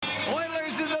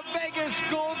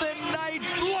Vegas Golden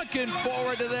Knights looking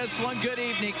forward to this one. Good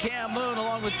evening. Cam Moon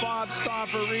along with Bob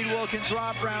Stauffer, Reed Wilkins,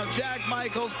 Rob Brown, Jack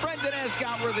Michaels, Brendan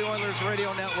Escott. We're the Oilers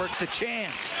Radio Network. The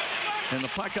chance. And the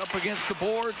puck up against the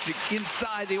boards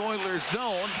inside the Oilers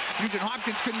zone. Nugent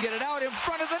Hopkins couldn't get it out in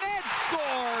front of the net.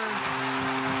 Scores!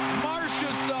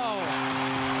 Marchessault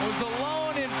was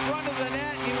alone in front of the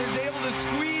net. He was able to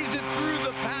squeeze it through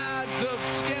the pads of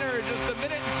Skinner. Just a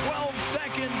minute and 12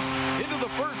 seconds into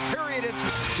the first period. It's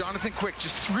Jonathan Quick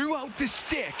just threw out the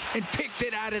stick and picked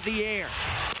it out of the air.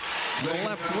 The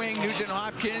left wing, Nugent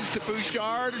Hopkins to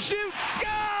Bouchard. Shoots! Scores!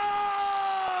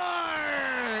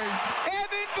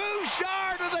 Evan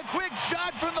Bouchard with a quick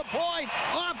shot from the point.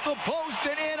 Off the post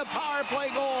and in, a power play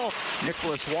goal.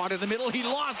 Nicholas Watt in the middle. He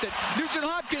lost it. Nugent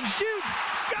Hopkins shoots.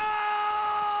 Scores!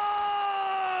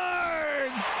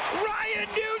 Ryan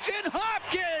Nugent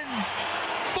Hopkins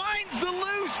finds the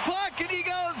loose puck and he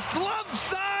goes glove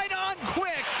side on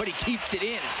Quick. But he keeps it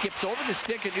in. It skips over the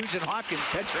stick of Nugent Hopkins.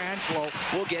 Pietrangelo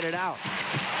will get it out.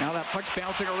 Now that puck's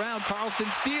bouncing around.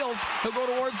 Carlson steals. He'll go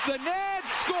towards the net.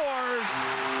 Scores!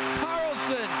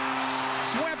 Carlson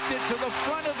swept it to the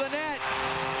front of the net.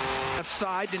 Left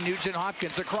side to Nugent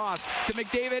Hopkins. Across to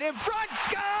McDavid. In front.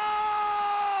 Scores!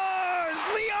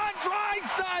 Leon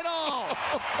Draisaitl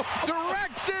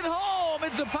directs it home.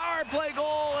 It's a power play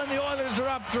goal, and the Oilers are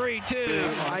up 3-2.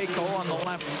 Eichel on the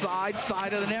left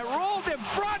side of the net. Rolled in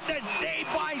front. And saved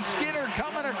by Skinner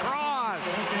coming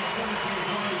across.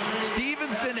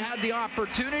 Stevenson had the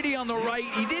opportunity on the right.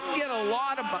 He didn't get a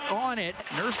lot on it.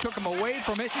 Nurse took him away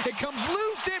from it. It comes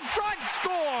loose in front.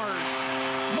 Scores!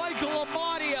 Michael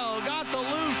Amadio got the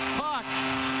loose puck.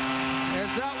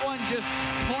 As that one just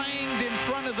clanged in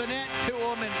front of the net to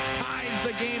him and ties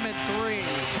the game at 3.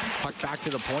 Puck back to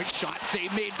the point. Shot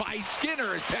save made by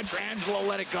Skinner as Pietrangelo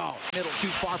let it go. Middle too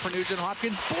far for Nugent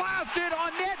Hopkins. Blasted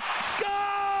on net.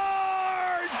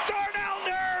 Scores! Darnell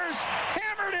Nurse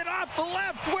hammered it off the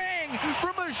left wing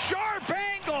from a sharp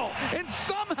angle. And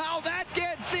somehow that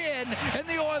gets in. And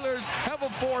the Oilers have a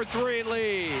 4-3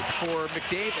 lead. For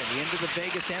McDavid into the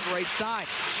Vegas end right side.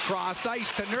 Cross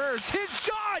ice to Nurse. His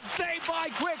shot! Saved by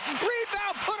Quick.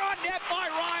 Rebound put on net by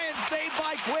Ryan. Saved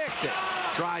by Quick.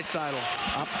 Draisaitl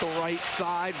up the right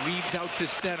side. Reeves out to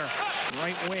center.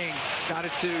 Right wing. Got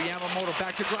it to Yamamoto.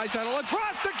 Back to Draisaitl.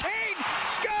 Across to Kane.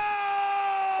 Scores!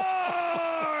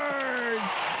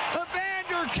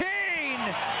 Evander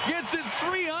Kane gets his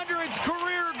 300th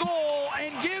career goal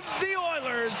and gives the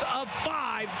Oilers a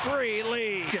 5-3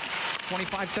 lead.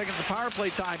 25 seconds of power play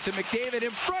time to McDavid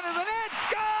in front of the net.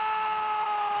 Scores!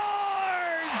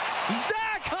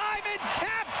 Zach Hyman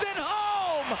taps it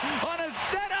home on a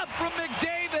setup from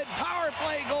McDavid. Power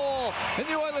play goal. And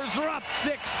the Oilers are up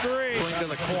 6-3. Going to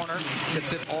the corner.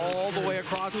 Gets it all the way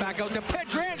across. Back out to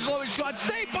Pietrangelo. His shot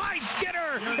saved by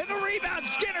Skinner. And the rebound.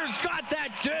 Skinner's got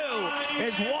that too.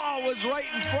 His wall was right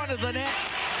in front of the net.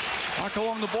 Puck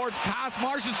along the boards. Pass.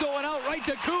 Marchessault and out right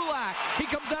to Kulak. He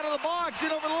comes out of the box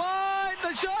and over the line.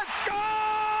 The shot scores!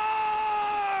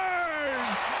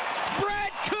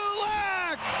 Brett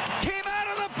Kulak came out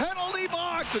of the penalty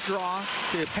box. A draw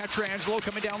to Pietrangelo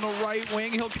coming down the right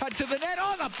wing. He'll cut to the net.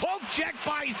 Oh, the poke check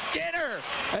by Skinner.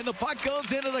 And the puck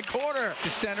goes into the corner. To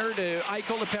center to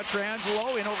Eichel to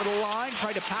Pietrangelo. In over the line.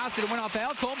 Tried to pass it. It went off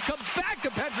Alcombe. Comes back to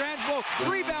Pietrangelo.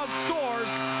 Rebound scores.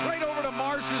 Right over to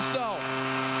Marchessault.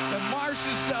 And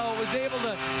Marchessault was able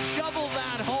to shovel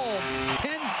that home.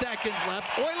 10 seconds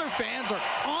left. Oiler fans are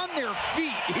on their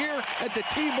feet here at the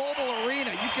T-Mobile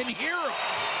Arena. You can hear them.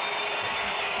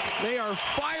 They are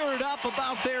fired up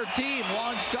about their team.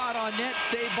 Long shot on net,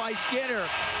 saved by Skinner.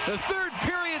 The third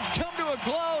period's come to a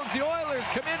close. The Oilers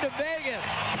come into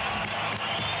Vegas.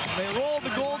 They roll the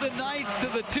Golden Knights to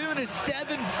the tune of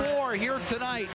 7-4 here tonight.